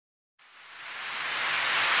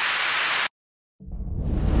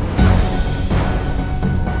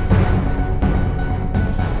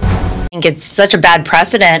think it's such a bad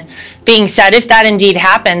precedent being set if that indeed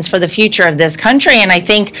happens for the future of this country. And I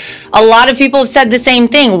think a lot of people have said the same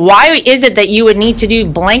thing. Why is it that you would need to do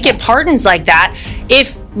blanket pardons like that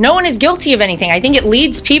if no one is guilty of anything? I think it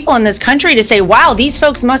leads people in this country to say, wow, these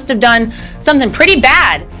folks must have done something pretty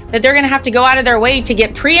bad, that they're going to have to go out of their way to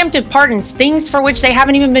get preemptive pardons, things for which they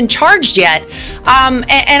haven't even been charged yet. And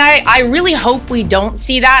I really hope we don't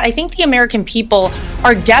see that. I think the American people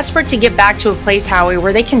are desperate to get back to a place, Howie,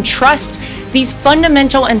 where they can trust these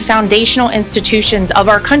fundamental and foundational institutions of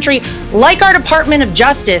our country, like our Department of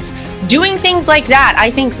Justice. Doing things like that,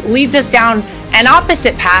 I think, leads us down an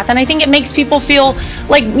opposite path. And I think it makes people feel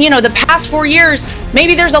like, you know, the past 4 years,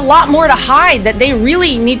 maybe there's a lot more to hide that they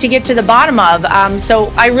really need to get to the bottom of. So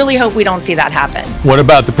I really hope we don't see that happen. What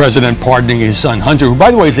about the president pardoning his son Hunter, who,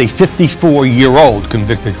 by the way, is a 54-year-old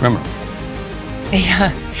convicted criminal?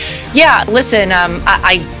 Yeah, listen,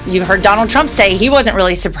 you heard Donald Trump say he wasn't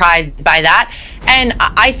really surprised by that. And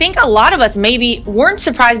I think a lot of us maybe weren't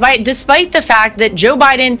surprised by it, despite the fact that Joe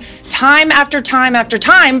Biden, time after time after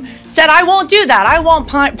time, said, I won't do that. I won't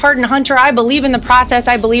pardon Hunter. I believe in the process.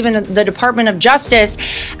 I believe in the Department of Justice.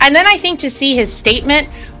 And then I think to see his statement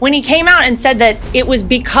when he came out and said that it was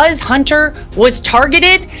because Hunter was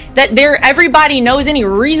targeted, that everybody knows, any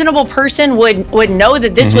reasonable person would know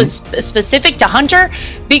that this was specific to Hunter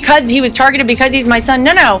because he was targeted because he's my son.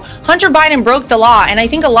 No, Hunter Biden broke the law. And I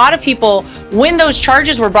think a lot of people, when those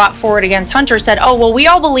charges were brought forward against Hunter, said, oh, well, we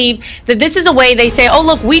all believe that this is a way they say, oh,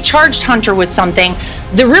 look, we charged Hunter with something.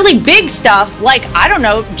 The really big stuff, like, I don't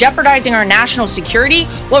know, jeopardizing our national security,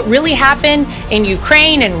 what really happened in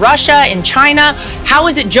Ukraine, in Russia, in China, how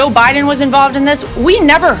is it Joe Biden was involved in this? We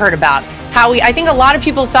never heard about. I think a lot of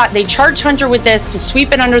people thought they charged Hunter with this to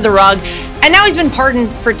sweep it under the rug, and now he's been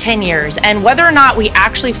pardoned for 10 years. And whether or not we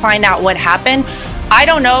actually find out what happened, I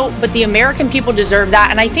don't know, but the American people deserve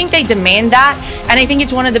that, and I think they demand that, and I think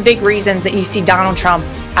it's one of the big reasons that you see Donald Trump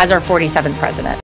as our 47th president.